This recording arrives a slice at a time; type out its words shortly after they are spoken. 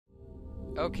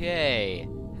Okay,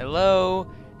 hello,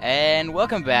 and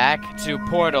welcome back to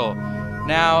Portal.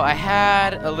 Now, I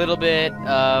had a little bit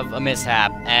of a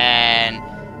mishap, and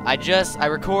I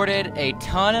recorded a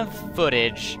ton of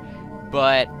footage,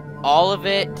 but all of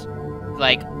it,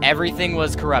 like, everything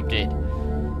was corrupted.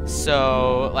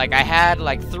 So, like, I had,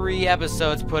 like, 3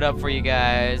 episodes put up for you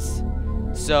guys,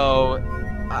 so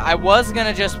I was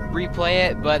gonna just replay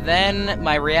it, but then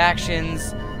my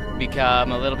reactions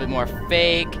become a little bit more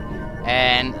fake,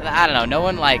 and I don't know, no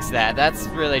one likes that. That's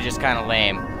really just kind of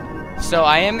lame. So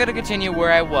I am going to continue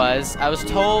where I was. I was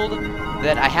told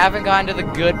that I haven't gotten to the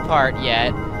good part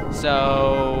yet,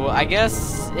 so I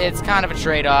guess it's kind of a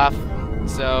trade-off.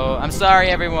 So I'm sorry,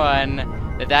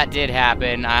 everyone, that did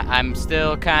happen. I'm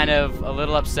still kind of a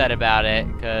little upset about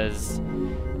it, because,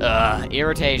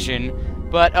 irritation.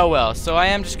 But, oh well, so I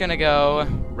am just going to go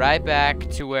right back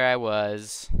to where I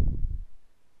was.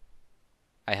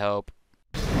 I hope.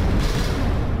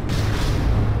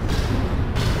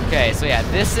 Okay, so yeah,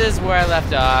 this is where I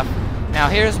left off. Now,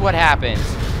 here's what happens.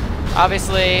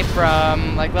 Obviously,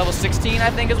 from, like, level 16, I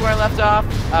think is where I left off.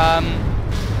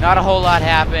 Not a whole lot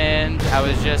happened. I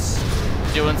was just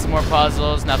doing some more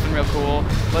puzzles, nothing real cool.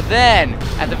 But then,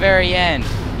 at the very end,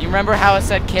 you remember how it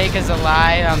said cake is a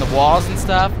lie on the walls and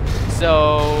stuff?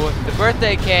 So, the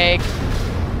birthday cake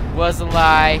was a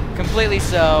lie, completely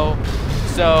so.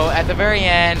 So, at the very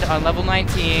end, on level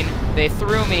 19, they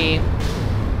threw me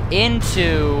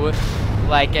into,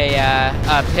 like,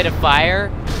 a pit of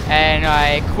fire, and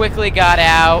I quickly got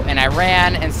out, and I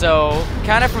ran, and so,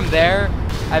 kind of from there,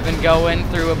 I've been going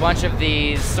through a bunch of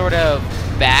these sort of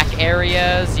back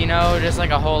areas, you know, just like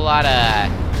a whole lot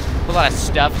of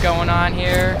stuff going on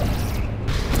here.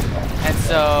 And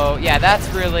so, yeah, that's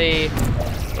really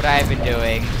what I've been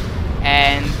doing.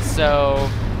 And so,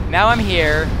 now I'm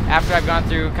here, after I've gone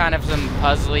through kind of some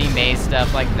puzzly maze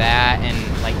stuff like that,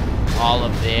 and, like, all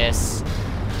of this.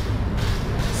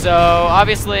 So,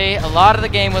 obviously, a lot of the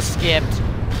game was skipped,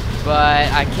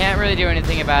 but I can't really do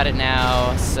anything about it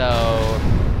now, so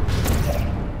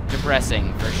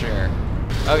depressing, for sure.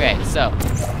 Okay, so,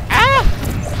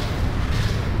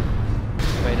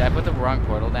 wait, did I put the wrong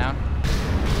portal down?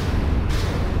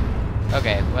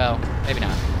 Okay, well, maybe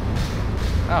not.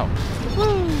 Oh.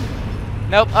 Woo!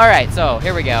 Nope, alright, so,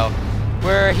 here we go.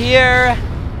 We're here.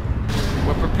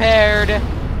 We're prepared.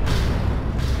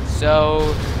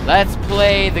 So, let's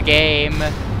play the game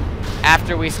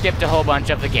after we skipped a whole bunch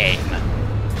of the game.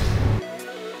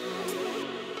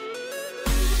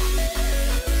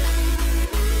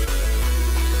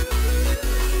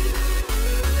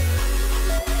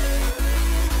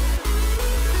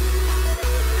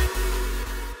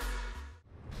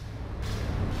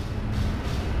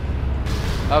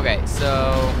 Okay,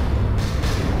 so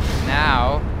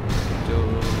now do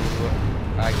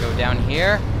I go down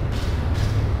here?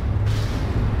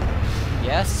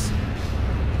 Yes?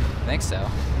 I think so.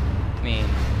 I mean,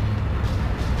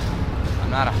 I'm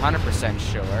not 100%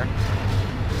 sure,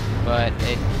 but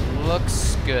it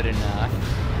looks good enough.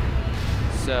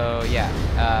 So, yeah,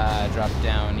 drop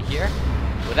down here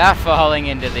without falling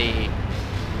into the,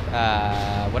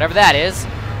 whatever that is.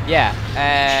 Yeah,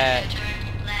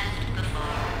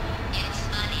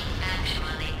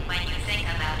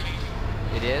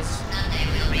 it is. Someday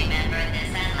we'll remember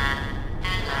this and laugh,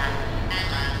 and laugh, and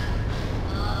laugh.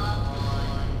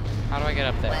 Oh, how do I get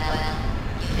up there? well,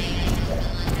 you think I still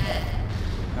look good?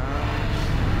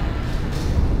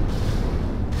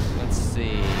 Let's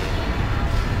see.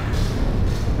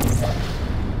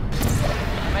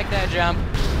 Can I make that jump?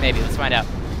 Maybe. Let's find out.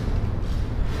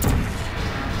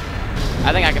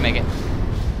 I think I can make it.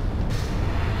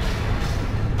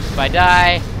 If I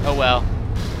die, oh well.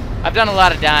 I've done a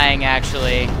lot of dying,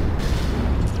 actually.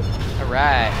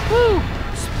 Alright. Woo!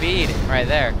 Speed. Right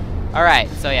there. Alright,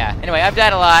 so yeah. Anyway, I've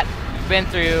died a lot. Been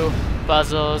through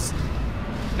puzzles.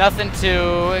 Nothing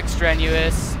too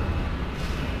extraneous.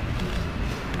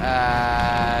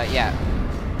 Yeah.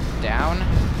 Down.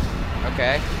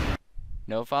 Okay.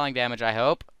 No falling damage, I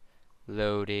hope.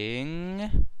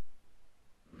 Loading.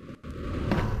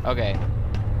 Okay.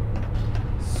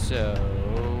 So...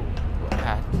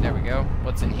 there we go.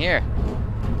 What's in here?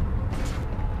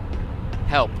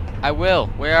 Help. I will.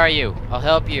 Where are you? I'll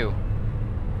help you.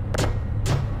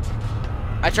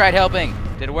 I tried helping.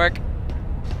 Did it work?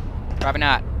 Probably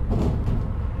not.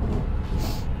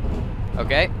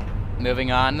 Okay.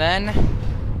 Moving on then.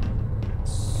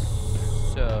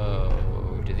 So,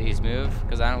 do these move?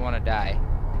 Because I don't want to die.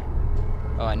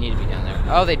 Oh, I need to be down there.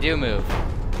 Oh, they do move.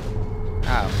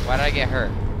 Oh, why did I get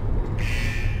hurt?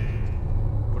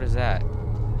 What is that?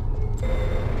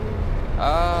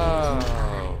 Oh.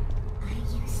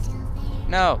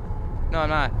 No. No, I'm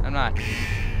not. I'm not.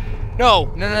 No!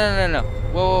 No, no, no, no, no.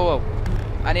 Whoa, whoa,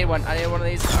 whoa. I need one. I need one of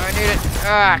these. I need it.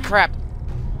 Ah, crap.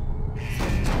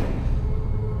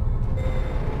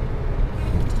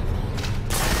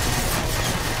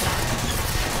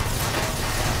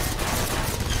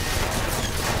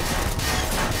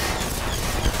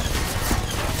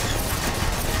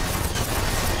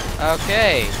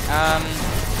 Okay,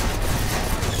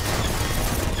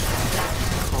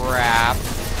 crap.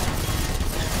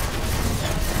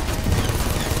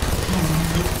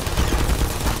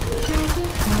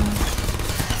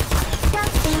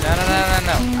 No, no, no, no,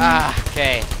 no. Ah,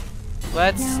 okay.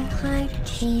 Let's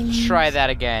try that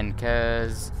again,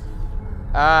 because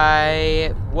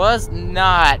I was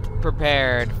not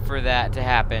prepared for that to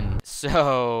happen.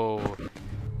 So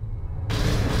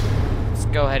let's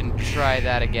go ahead and try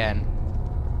that again.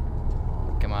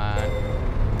 Come on.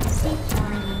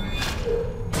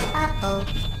 Uh-oh.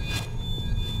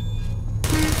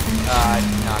 I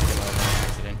knocked him over on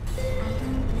accident.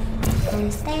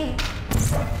 Who's there?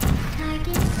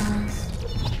 Target lost.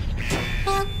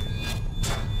 Help!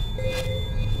 There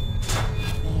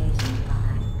you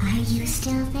are. Are you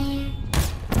still there?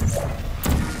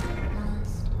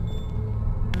 Lost.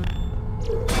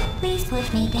 Please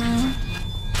put me down.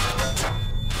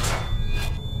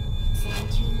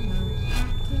 Sentry mode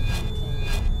activated.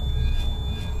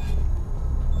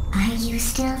 Are you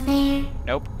still there?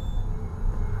 Nope.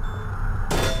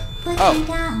 Put Oh. me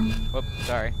down. Whoop,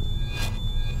 sorry.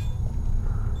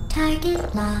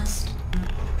 Target lost.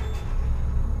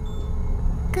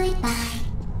 Goodbye.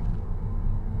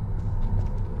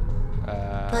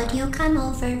 Would you come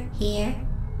over here?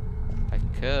 I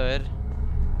could.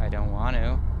 I don't want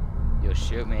to. You'll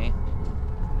shoot me.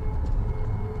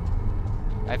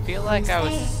 I feel like I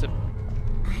was. Are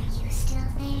you still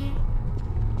there?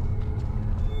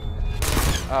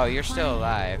 Oh, you're still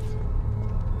alive.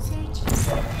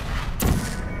 Searching.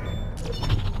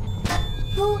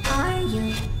 Who are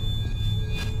you?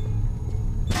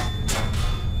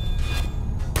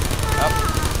 Oh,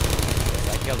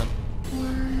 I killed him.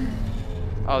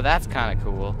 Oh, that's kind of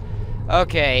cool.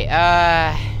 Okay,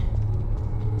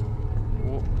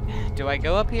 do I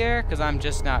go up here? Because I'm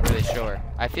just not really sure.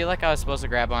 I feel like I was supposed to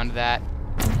grab onto that.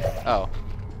 Oh.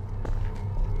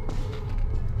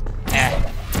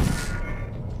 Eh.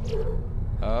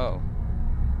 Oh.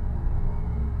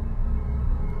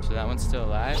 So that one's still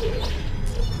alive?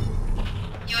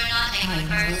 You're not a good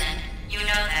person. You know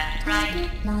that, right?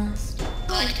 Target lost.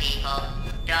 Good people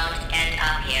don't end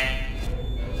up here.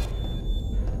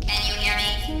 Can you hear me?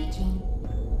 Searching.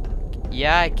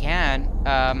 Yeah, I can.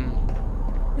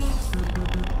 Rest.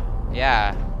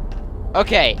 Yeah.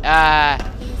 Okay, Is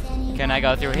anyone can I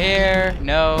go through here?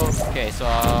 No. Okay, so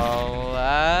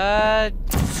I'll,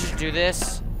 do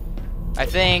this. I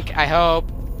think, I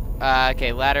hope.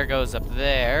 Okay, ladder goes up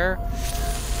there.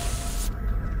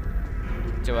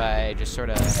 Do I just sort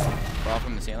of fall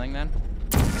from the ceiling then?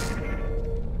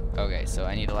 Okay, so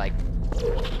I need to like...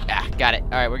 Ah, got it.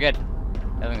 Alright, we're good.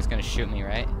 Nothing's gonna shoot me,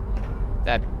 right?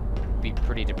 That'd be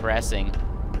pretty depressing.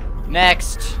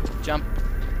 Next! Jump.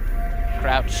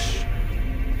 Crouch.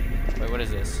 Wait, what is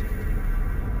this?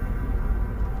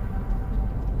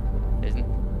 Isn't...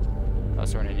 Oh,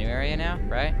 so we're in a new area now,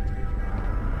 right?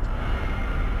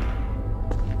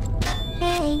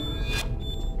 Hey.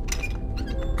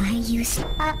 Are you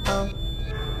uh-oh.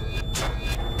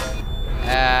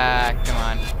 Come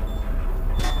on.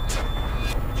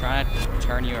 Trying to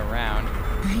turn you around.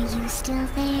 Are you still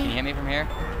Can you there? hit me from here?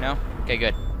 No? Okay,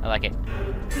 good. I like it.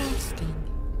 Resting.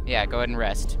 Yeah, go ahead and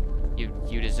rest.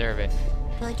 You deserve it.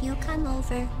 Would you come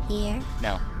over here?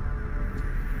 No.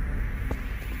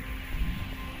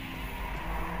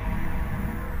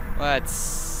 Let's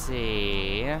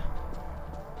see.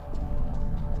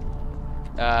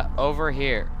 Over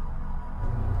here.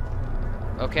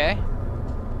 Okay.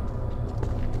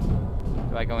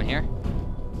 Do I go in here?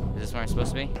 Is this where I'm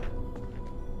supposed to be?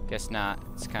 Guess not.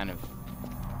 It's kind of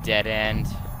dead end.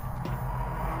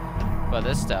 But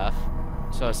this stuff.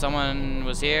 So if someone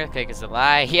was here, cake is a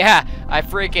lie. Yeah, I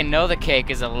freaking know the cake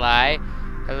is a lie.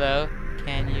 Hello?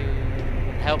 Can you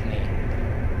help me?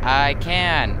 I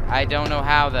can. I don't know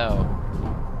how though.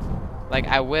 Like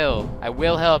I will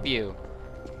help you.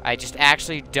 I just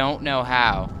actually don't know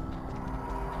how.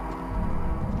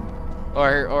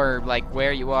 Or like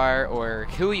where you are or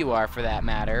who you are for that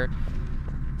matter.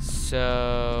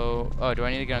 So, oh, do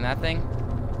I need to get on that thing?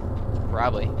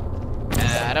 Probably.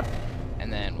 Up.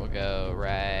 And then we'll go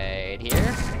right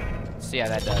here. See how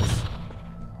that does.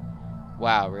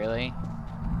 Wow, really?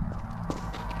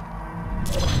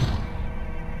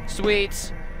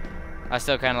 Sweet. I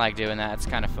still kind of like doing that. It's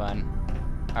kind of fun.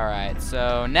 Alright,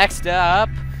 so next up...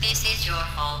 This is your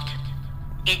fault.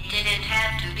 It didn't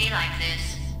have to be like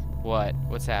this. What?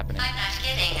 What's happening? I'm not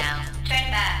kidding now. Turn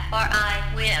back, or I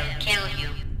will kill you.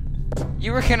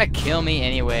 You were gonna kill me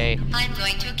anyway. I'm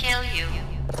going to kill you.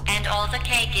 And all the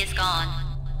cake is gone.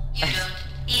 You don't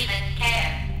even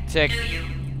care, To do you?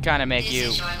 kind of make This you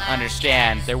is your last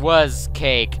understand, chance. there was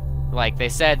cake. Like, they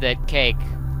said that cake...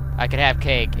 I could have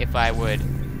cake if I would,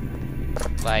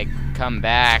 like, come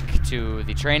back to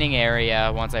the training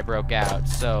area once I broke out.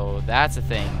 So, that's a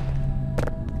thing.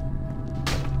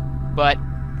 But...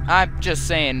 I'm just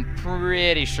saying,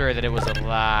 pretty sure that it was a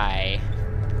lie.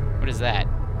 What is that?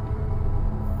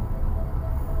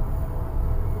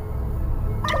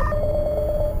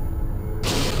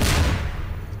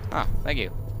 Oh, thank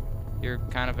you. You're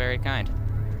kind of very kind.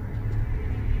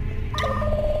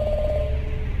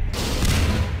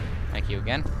 Thank you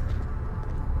again.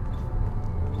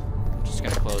 I'm just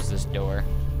gonna close this door.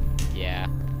 Yeah.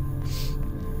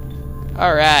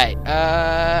 Alright,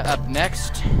 up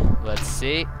next, let's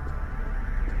see.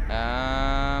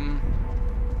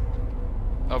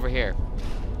 Over here.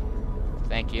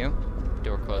 Thank you.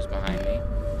 Door closed behind me.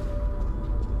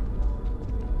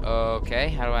 Okay,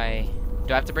 how do I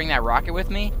have to bring that rocket with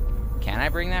me? Can I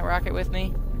bring that rocket with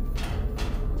me?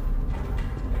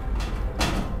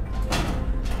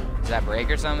 Does that break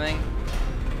or something?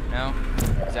 No?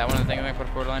 Is that one of the things I'm gonna put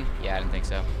a portal in? Yeah, I didn't think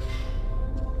so.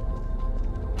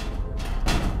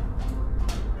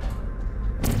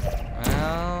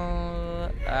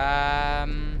 Well,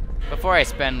 before I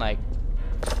spend like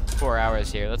 4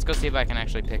 hours here, let's go see if I can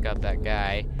actually pick up that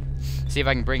guy. See if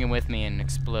I can bring him with me and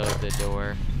explode the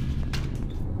door.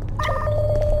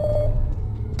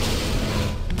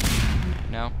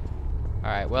 No?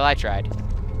 Alright, well I tried.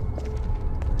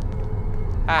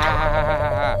 Ha ha ha ha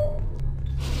ha ha.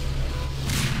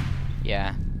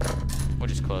 Yeah. We'll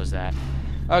just close that.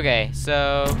 Okay,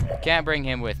 so can't bring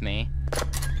him with me.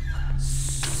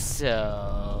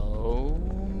 So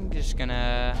just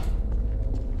gonna...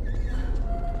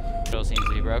 Still seems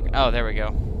to be broken. Oh, there we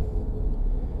go.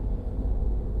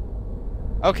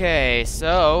 Okay,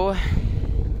 so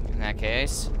in that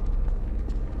case,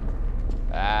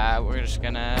 we're just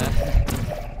gonna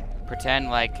pretend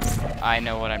like I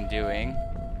know what I'm doing.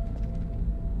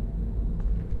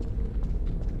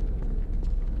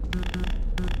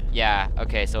 Yeah,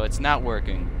 okay, so it's not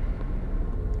working.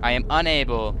 I am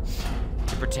unable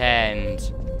to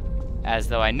pretend as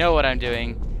though I know what I'm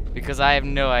doing because I have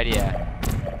no idea.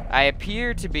 I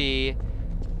appear to be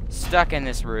stuck in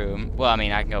this room. Well, I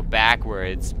mean, I can go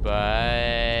backwards,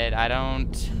 but I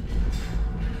don't...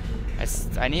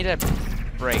 I need to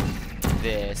break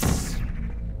this.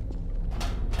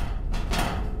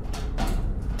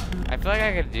 I feel like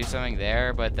I could do something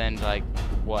there, but then, like,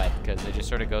 what? Because it just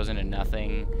sort of goes into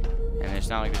nothing, and it's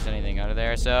not like there's anything under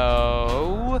there.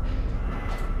 So,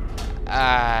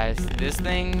 this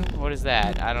thing, what is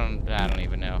that? I don't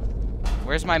even know.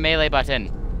 Where's my melee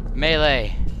button?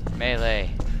 Melee.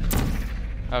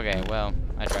 Okay, well,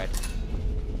 I tried.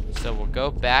 So we'll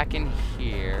go back in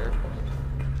here.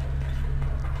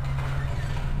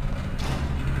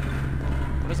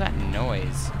 What is that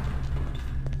noise?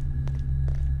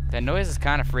 That noise is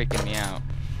kind of freaking me out.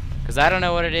 Because I don't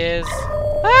know what it is.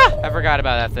 Ah! I forgot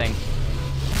about that thing.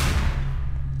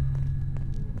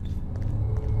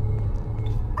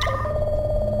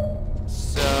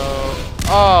 So...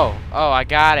 Oh, I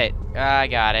got it. I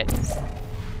got it.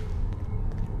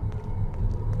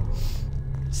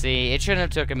 See, it shouldn't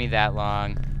have taken me that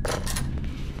long.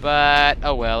 But,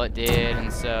 oh well, it did,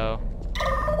 and so...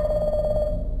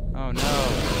 Oh no.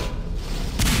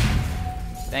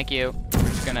 Thank you. We're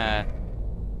just gonna...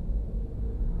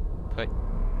 put...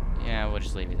 Yeah, we'll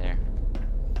just leave you there.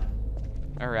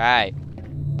 Alright.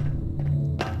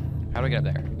 How do we get up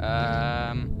there? Oh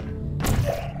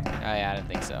yeah, I didn't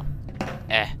think so.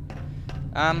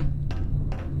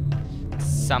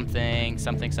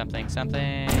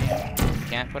 Something.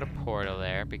 Can't put a portal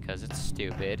there because it's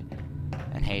stupid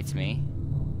and hates me.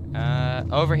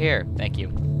 Over here. Thank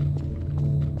you.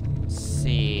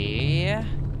 See.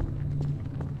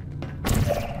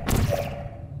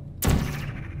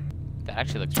 That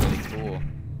actually looks really cool.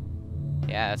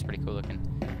 Yeah, that's pretty cool looking.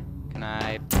 Can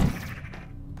I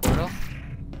portal?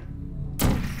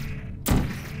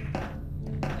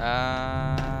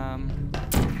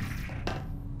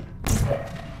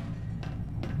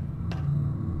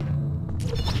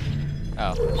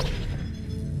 Oh.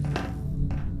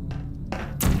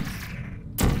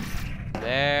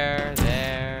 There.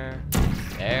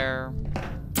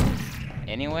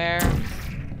 Anywhere?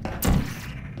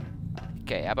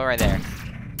 Okay, how about right there?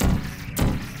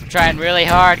 I'm trying really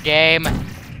hard, game.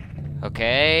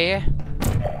 Okay.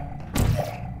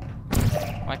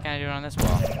 Why can't I do it on this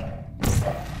wall?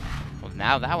 Well,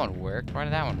 now that one worked. Why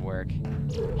did that one work?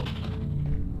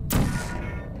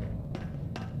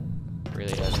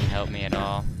 Really doesn't help me at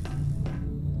all.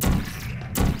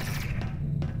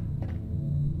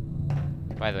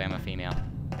 By the way, I'm a female.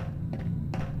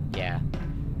 Yeah.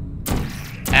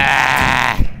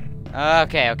 Ah!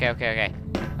 Okay. Okay,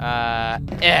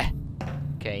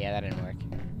 yeah, that didn't work.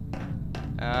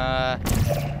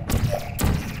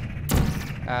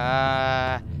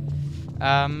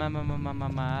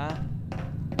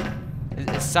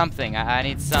 Something. I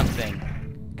need something.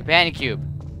 Companion cube.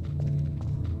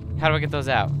 How do I get those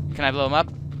out? Can I blow them up?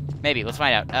 Maybe. Let's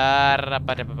find out.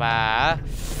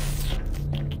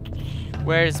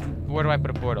 Where do I put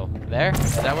a portal? There?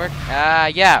 Does that work?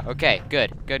 Yeah. Okay.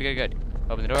 Good.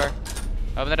 Open the door.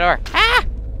 Open the door. Ah!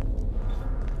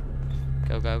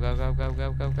 Go.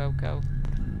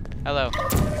 Hello.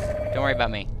 Don't worry about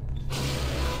me.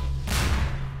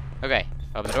 Okay.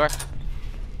 Open the door.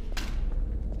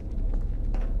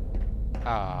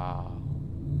 Oh.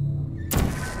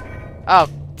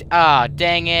 Oh,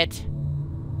 dang it.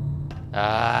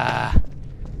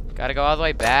 Gotta go all the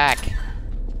way back.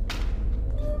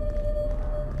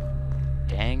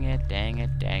 Dang it.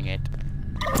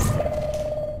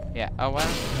 Yeah, oh, what?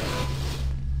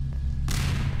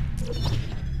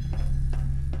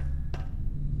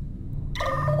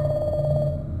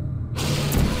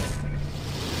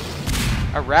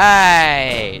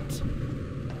 Alright!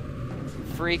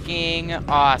 Freaking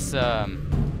awesome.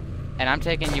 And I'm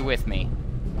taking you with me.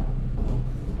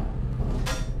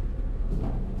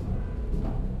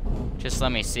 Just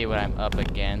let me see what I'm up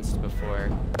against before.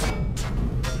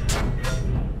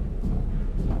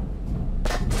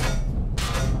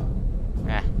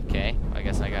 Okay. Well, I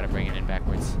guess I gotta bring it in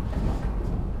backwards.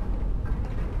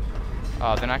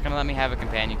 Oh, they're not gonna let me have a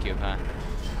companion cube, huh?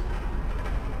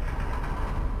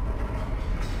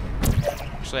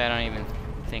 Actually, I don't even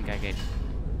think I could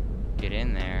get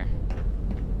in there.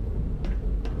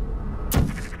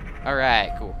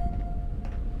 Alright, cool.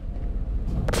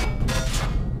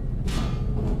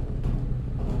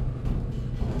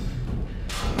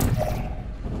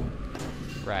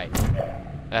 Right.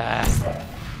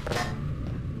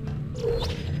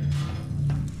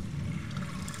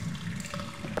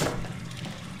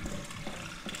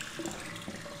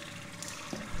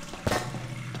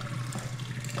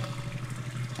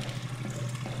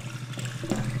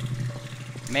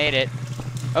 Made it.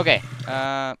 Okay.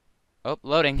 Oh,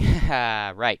 loading.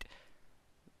 Right.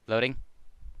 Loading.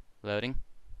 Loading.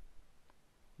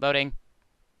 Loading.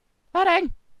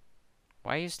 Loading!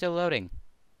 Why are you still loading?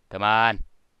 Come on.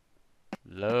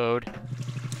 Load.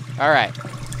 Alright.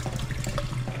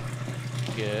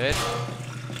 Good.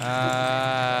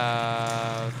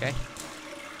 Okay.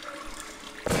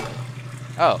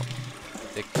 Oh.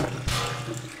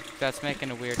 That's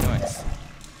making a weird noise.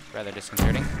 Rather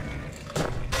disconcerting.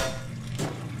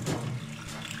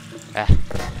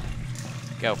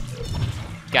 Go.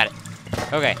 Got it.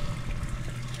 Okay.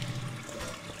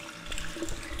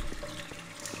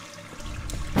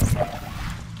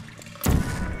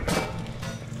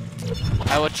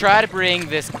 I will try to bring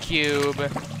this cube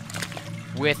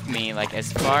with me, like,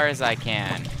 as far as I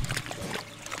can.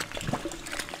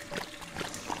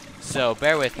 So,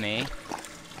 bear with me.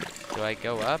 Do I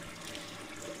go up?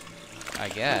 I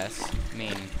guess. I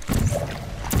mean...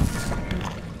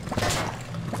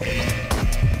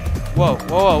 Whoa,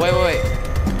 wait.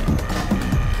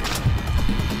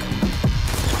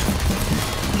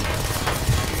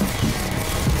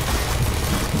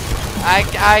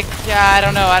 I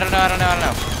don't know.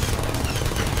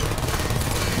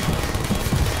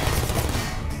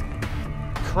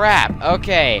 Crap,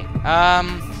 okay.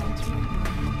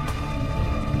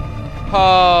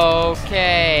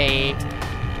 Okay.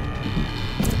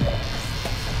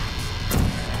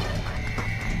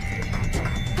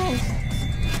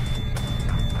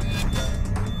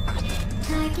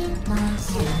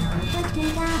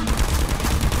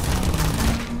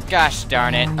 Gosh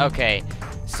darn it. Okay.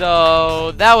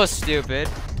 So, that was stupid.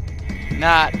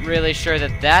 Not really sure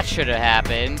that should have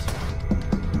happened.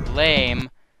 Lame.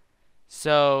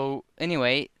 So,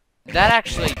 anyway, that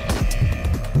actually...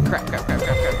 Crap.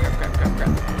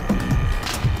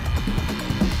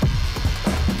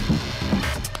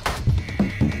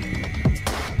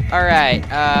 Alright,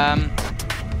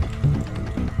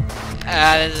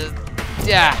 this is...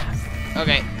 Yeah.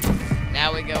 Okay.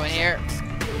 Now we go in here.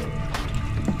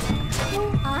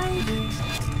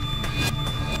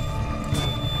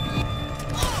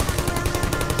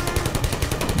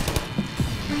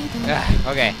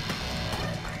 Okay.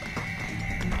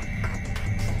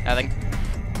 Nothing.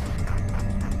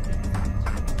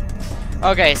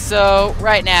 Okay, so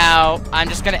right now, I'm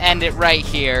just gonna end it right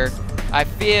here. I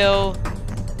feel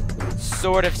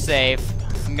sort of safe.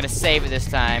 I'm gonna save it this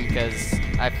time because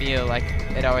I feel like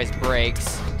it always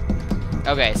breaks.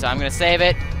 Okay, so I'm gonna save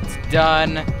it. It's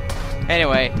done.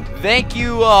 Anyway, thank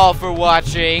you all for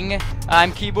watching.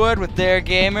 I'm KeYMashment with Their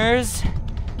Gamers,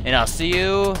 and I'll see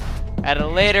you at a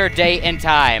later date and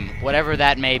time, whatever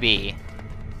that may be.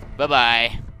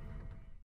 Bye-bye.